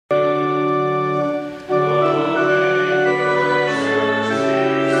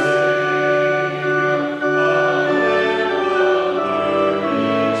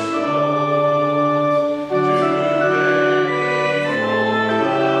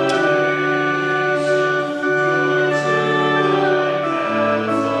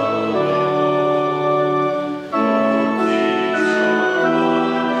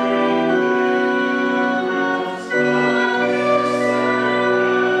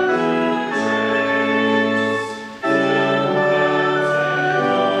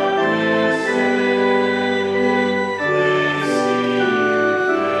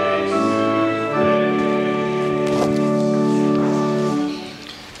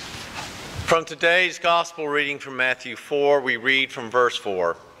From today's gospel reading from Matthew 4, we read from verse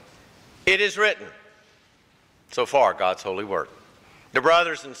 4. It is written, so far God's holy word. The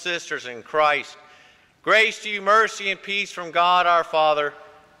brothers and sisters in Christ, grace to you, mercy and peace from God our Father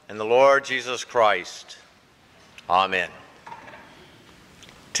and the Lord Jesus Christ. Amen.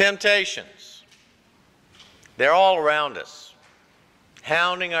 Temptations. They're all around us,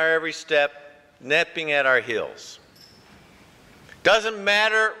 hounding our every step, nipping at our heels. Doesn't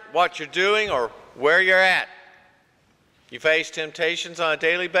matter what you're doing or where you're at. You face temptations on a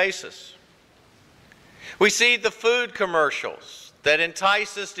daily basis. We see the food commercials that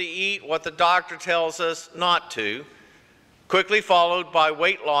entice us to eat what the doctor tells us not to, quickly followed by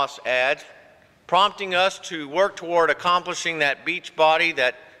weight loss ads, prompting us to work toward accomplishing that beach body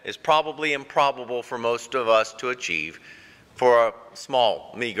that is probably improbable for most of us to achieve for a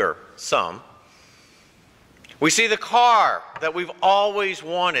small, meager sum. We see the car that we've always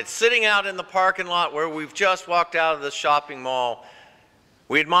wanted, sitting out in the parking lot where we've just walked out of the shopping mall.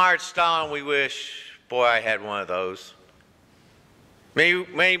 We admire its style and we wish, boy, I had one of those.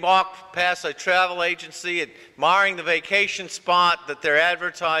 May walk past a travel agency admiring the vacation spot that they're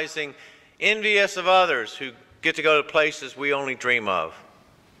advertising, envious of others who get to go to places we only dream of.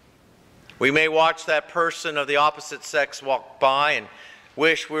 We may watch that person of the opposite sex walk by and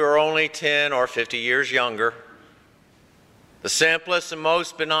wish we were only 10 or 50 years younger. The simplest and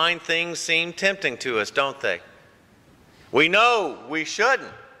most benign things seem tempting to us, don't they? We know we shouldn't,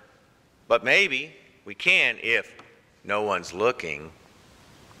 but maybe we can if no one's looking.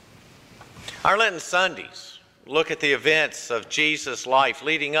 Our Lenten Sundays look at the events of Jesus' life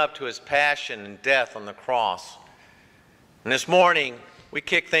leading up to his passion and death on the cross. And this morning, we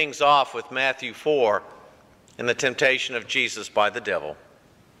kick things off with Matthew 4 and the temptation of Jesus by the devil.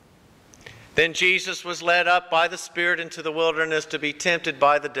 Then Jesus was led up by the Spirit into the wilderness to be tempted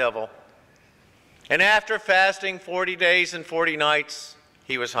by the devil. And after fasting 40 days and 40 nights,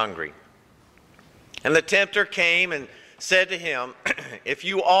 he was hungry. And the tempter came and said to him, if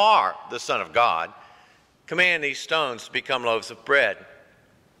you are the Son of God, command these stones to become loaves of bread.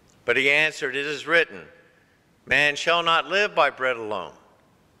 But he answered, it is written, man shall not live by bread alone,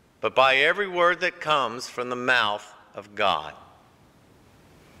 but by every word that comes from the mouth of God.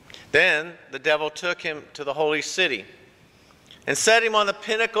 Then the devil took him to the holy city and set him on the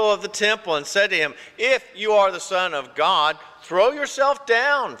pinnacle of the temple and said to him, if you are the Son of God, throw yourself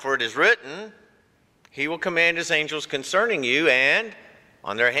down, for it is written, he will command his angels concerning you, and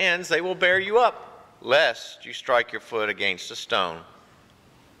on their hands they will bear you up, lest you strike your foot against a stone.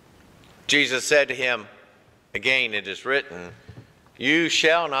 Jesus said to him, again it is written, you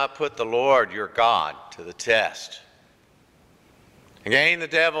shall not put the Lord your God to the test. Again the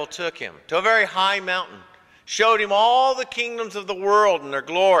devil took him to a very high mountain, showed him all the kingdoms of the world and their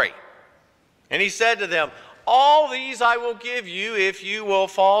glory. And he said to them, all these I will give you if you will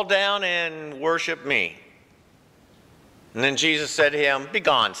fall down and worship me. And then Jesus said to him,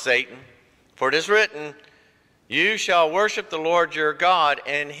 begone, Satan, for it is written, you shall worship the Lord your God,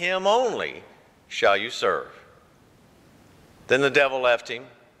 and him only shall you serve. Then the devil left him,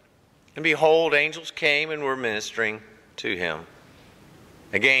 and behold, angels came and were ministering to him.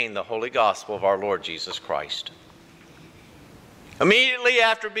 Again, the holy gospel of our Lord Jesus Christ. Immediately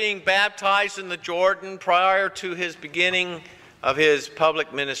after being baptized in the Jordan, prior to his beginning of his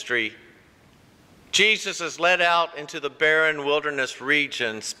public ministry, Jesus is led out into the barren wilderness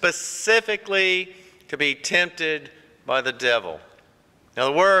region, specifically to be tempted by the devil. Now,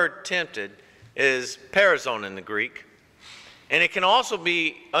 the word tempted is perazon in the Greek, and it can also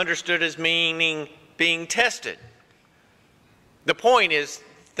be understood as meaning being tested. The point is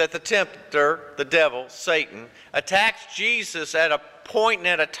that the tempter, the devil, Satan, attacks Jesus at a point and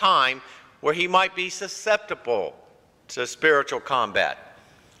at a time where he might be susceptible to spiritual combat.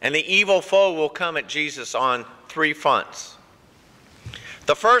 And the evil foe will come at Jesus on three fronts.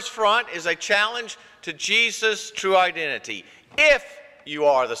 The first front is a challenge to Jesus' true identity. If you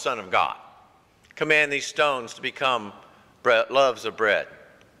are the Son of God, command these stones to become loaves of bread.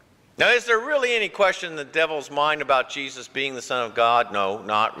 Now, is there really any question in the devil's mind about Jesus being the Son of God? No,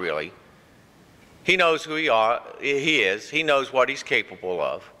 not really. He knows who he is. He knows what he's capable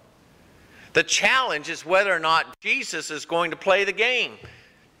of. The challenge is whether or not Jesus is going to play the game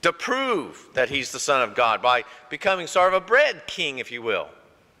to prove that he's the Son of God by becoming sort of a bread king, if you will.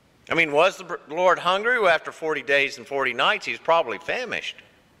 I mean, was the Lord hungry? Well, after 40 days and 40 nights, he's probably famished.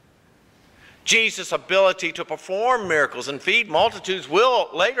 Jesus' ability to perform miracles and feed multitudes will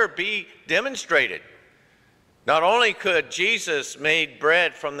later be demonstrated. Not only could Jesus make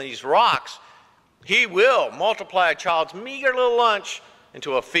bread from these rocks, he will multiply a child's meager little lunch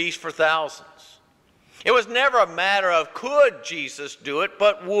into a feast for thousands. It was never a matter of could Jesus do it,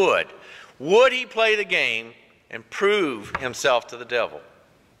 but would. Would he play the game and prove himself to the devil?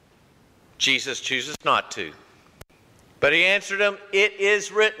 Jesus chooses not to. But he answered him, "It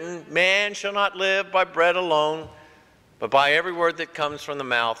is written, man shall not live by bread alone, but by every word that comes from the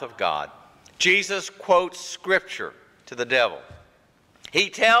mouth of God." Jesus quotes Scripture to the devil. He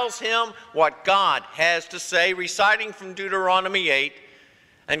tells him what God has to say, reciting from Deuteronomy 8,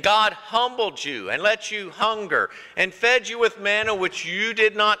 "And God humbled you and let you hunger and fed you with manna which you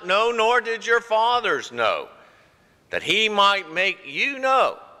did not know, nor did your fathers know, that he might make you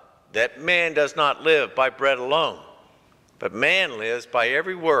know that man does not live by bread alone, but man lives by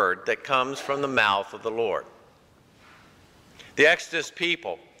every word that comes from the mouth of the Lord." The Exodus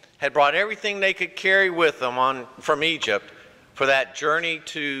people had brought everything they could carry with them from Egypt for that journey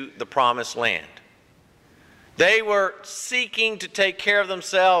to the Promised Land. They were seeking to take care of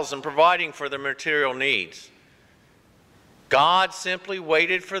themselves and providing for their material needs. God simply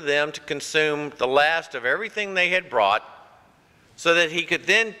waited for them to consume the last of everything they had brought so that he could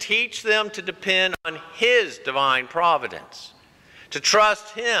then teach them to depend on his divine providence, to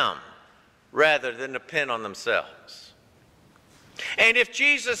trust him rather than depend on themselves. And if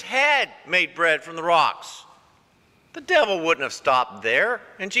Jesus had made bread from the rocks, the devil wouldn't have stopped there,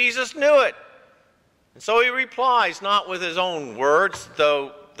 and Jesus knew it. And so he replies, not with his own words,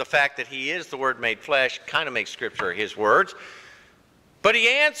 though the fact that he is the Word made flesh kind of makes Scripture his words, but he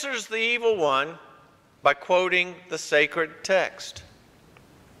answers the evil one by quoting the sacred text.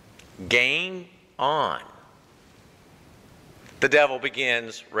 Game on. The devil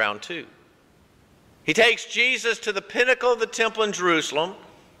begins round two. He takes Jesus to the pinnacle of the temple in Jerusalem,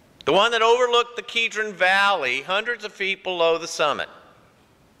 the one that overlooked the Kidron Valley, hundreds of feet below the summit.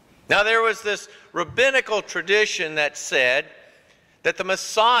 Now there was this rabbinical tradition that said that the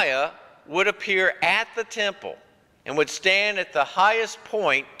Messiah would appear at the temple and would stand at the highest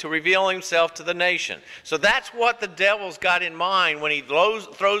point to reveal himself to the nation. So that's what the devil's got in mind when he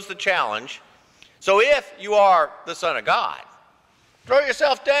throws the challenge. So if you are the Son of God, throw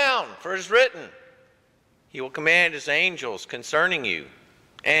yourself down, for it is written, he will command his angels concerning you,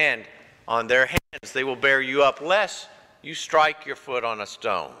 and on their hands they will bear you up, lest you strike your foot on a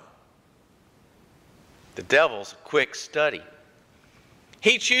stone. The devil's a quick study.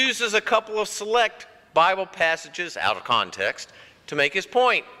 He chooses a couple of select Bible passages out of context to make his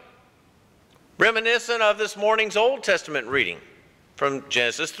point, reminiscent of this morning's Old Testament reading from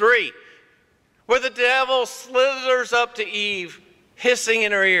Genesis 3, where the devil slithers up to Eve, hissing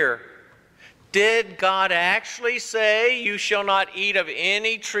in her ear, "Did God actually say you shall not eat of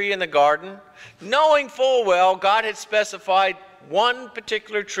any tree in the garden?" Knowing full well God had specified one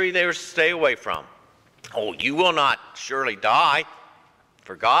particular tree they were to stay away from. "Oh, you will not surely die,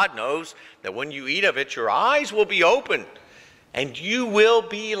 for God knows that when you eat of it, your eyes will be opened, and you will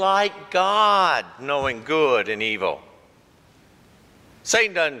be like God, knowing good and evil."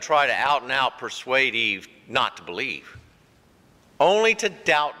 Satan doesn't try to out and out persuade Eve not to believe, only to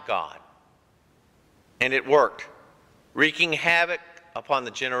doubt God. And it worked, wreaking havoc upon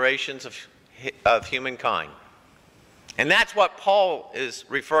the generations of humankind. And that's what Paul is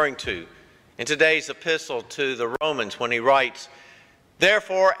referring to in today's epistle to the Romans when he writes,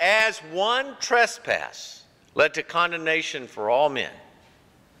 "Therefore, as one trespass led to condemnation for all men,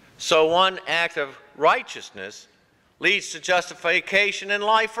 so one act of righteousness leads to justification and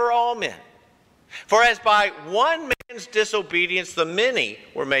life for all men. For as by one man's disobedience the many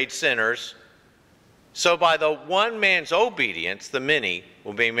were made sinners, so by the one man's obedience the many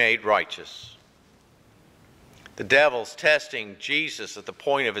will be made righteous." The devil's testing Jesus at the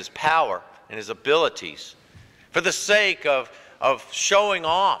point of his power and his abilities for the sake of showing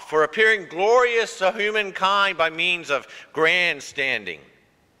off, for appearing glorious to humankind by means of grandstanding.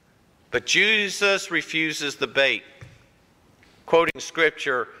 But Jesus refuses the bait, quoting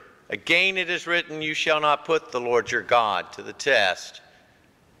Scripture, "Again it is written, you shall not put the Lord your God to the test."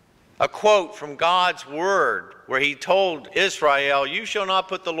 A quote from God's word where he told Israel, "You shall not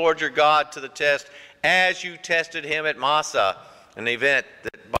put the Lord your God to the test as you tested him at Massah," an event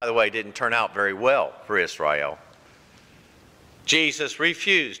that, by the way, didn't turn out very well for Israel. Jesus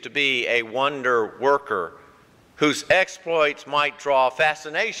refused to be a wonder worker whose exploits might draw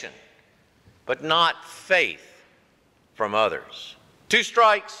fascination, but not faith from others. 2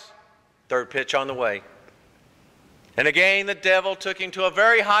 strikes, third pitch on the way. And again the devil took him to a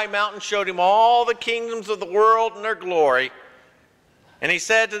very high mountain, showed him all the kingdoms of the world and their glory. And he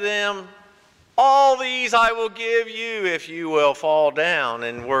said to them, "All these I will give you if you will fall down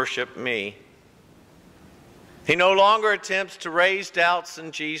and worship me." He no longer attempts to raise doubts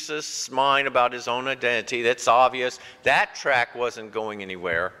in Jesus' mind about his own identity. That's obvious. That track wasn't going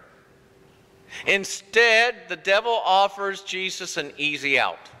anywhere. Instead, the devil offers Jesus an easy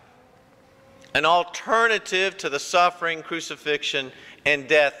out, an alternative to the suffering, crucifixion, and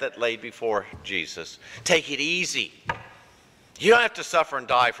death that lay before Jesus. Take it easy. You don't have to suffer and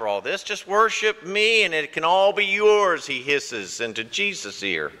die for all this. Just worship me and it can all be yours, he hisses into Jesus'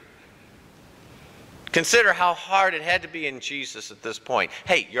 ear. Consider how hard it had to be in Jesus at this point.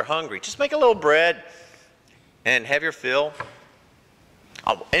 Hey, you're hungry. Just make a little bread and have your fill.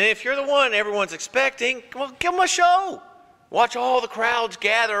 And if you're the one everyone's expecting, well, give them a show. Watch all the crowds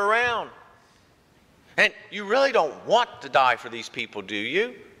gather around. And you really don't want to die for these people, do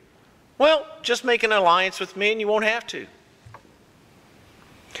you? Well, just make an alliance with me and you won't have to.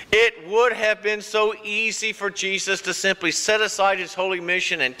 It would have been so easy for Jesus to simply set aside his holy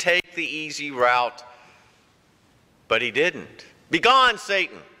mission and take the easy route. But he didn't. Begone,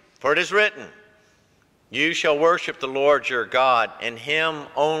 Satan, for it is written, you shall worship the Lord your God, and him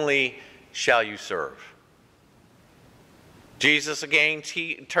only shall you serve. Jesus again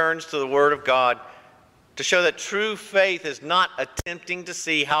turns to the Word of God to show that true faith is not attempting to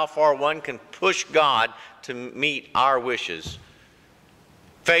see how far one can push God to meet our wishes.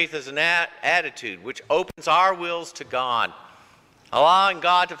 Faith is an attitude which opens our wills to God, allowing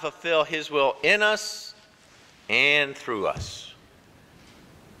God to fulfill his will in us and through us.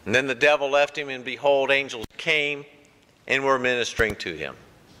 And then the devil left him, and behold, angels came and were ministering to him.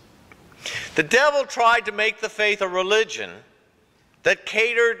 The devil tried to make the faith a religion that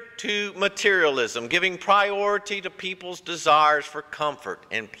catered to materialism, giving priority to people's desires for comfort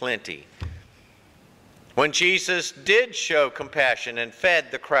and plenty. When Jesus did show compassion and fed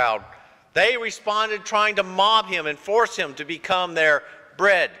the crowd, they responded trying to mob him and force him to become their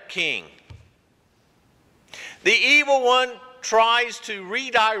bread king. The evil one tries to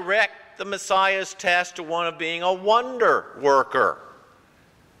redirect the Messiah's task to one of being a wonder worker.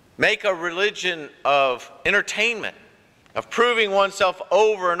 Make a religion of entertainment, of proving oneself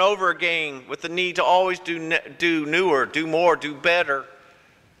over and over again with the need to always do newer, do more, do better.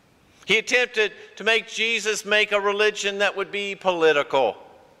 He attempted to make Jesus make a religion that would be political,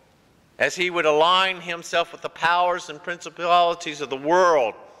 as he would align himself with the powers and principalities of the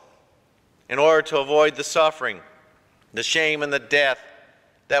world in order to avoid the suffering, the shame, and the death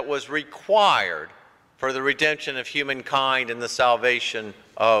that was required for the redemption of humankind and the salvation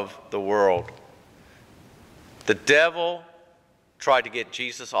of the world. The devil tried to get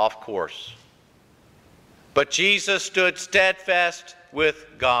Jesus off course, but Jesus stood steadfast with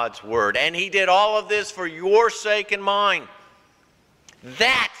God's word, and he did all of this for your sake and mine.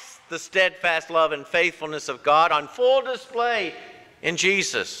 That's the steadfast love and faithfulness of God on full display in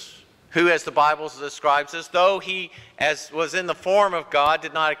Jesus, who, as the Bible describes us, though he was in the form of God,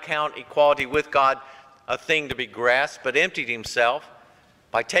 did not account equality with God a thing to be grasped, but emptied himself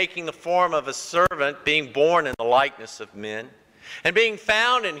by taking the form of a servant, being born in the likeness of men. And being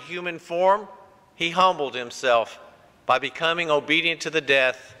found in human form, he humbled himself by becoming obedient to the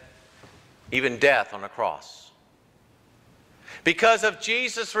death, even death on a cross. Because of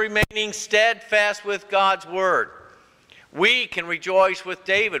Jesus remaining steadfast with God's word, we can rejoice with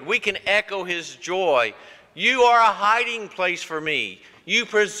David. We can echo his joy. You are a hiding place for me. You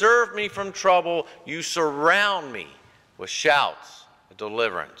preserve me from trouble. You surround me with shouts of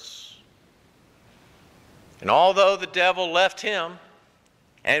deliverance. And although the devil left him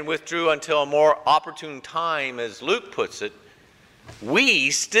and withdrew until a more opportune time, as Luke puts it,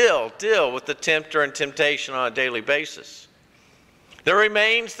 we still deal with the tempter and temptation on a daily basis. There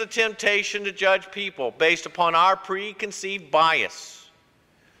remains the temptation to judge people based upon our preconceived bias,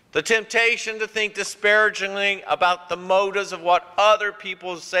 the temptation to think disparagingly about the motives of what other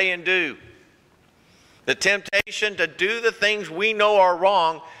people say and do, the temptation to do the things we know are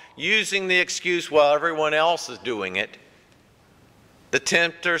wrong using the excuse, well, everyone else is doing it. The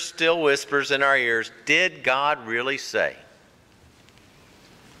tempter still whispers in our ears, did God really say?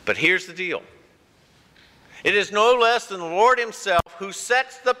 But here's the deal. It is no less than the Lord himself who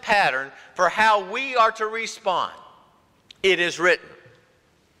sets the pattern for how we are to respond. It is written.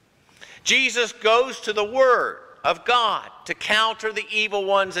 Jesus goes to the Word of God to counter the evil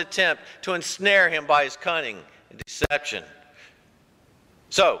one's attempt to ensnare him by his cunning and deception.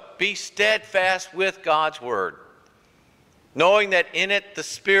 So, be steadfast with God's Word, knowing that in it the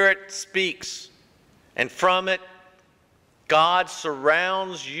Spirit speaks, and from it God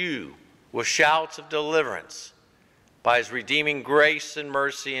surrounds you with shouts of deliverance by his redeeming grace and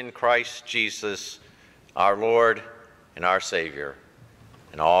mercy in Christ Jesus, our Lord and our Savior.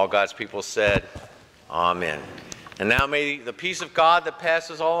 And all God's people said, Amen. And now may the peace of God that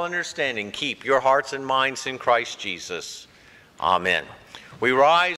passes all understanding keep your hearts and minds in Christ Jesus. Amen. We rise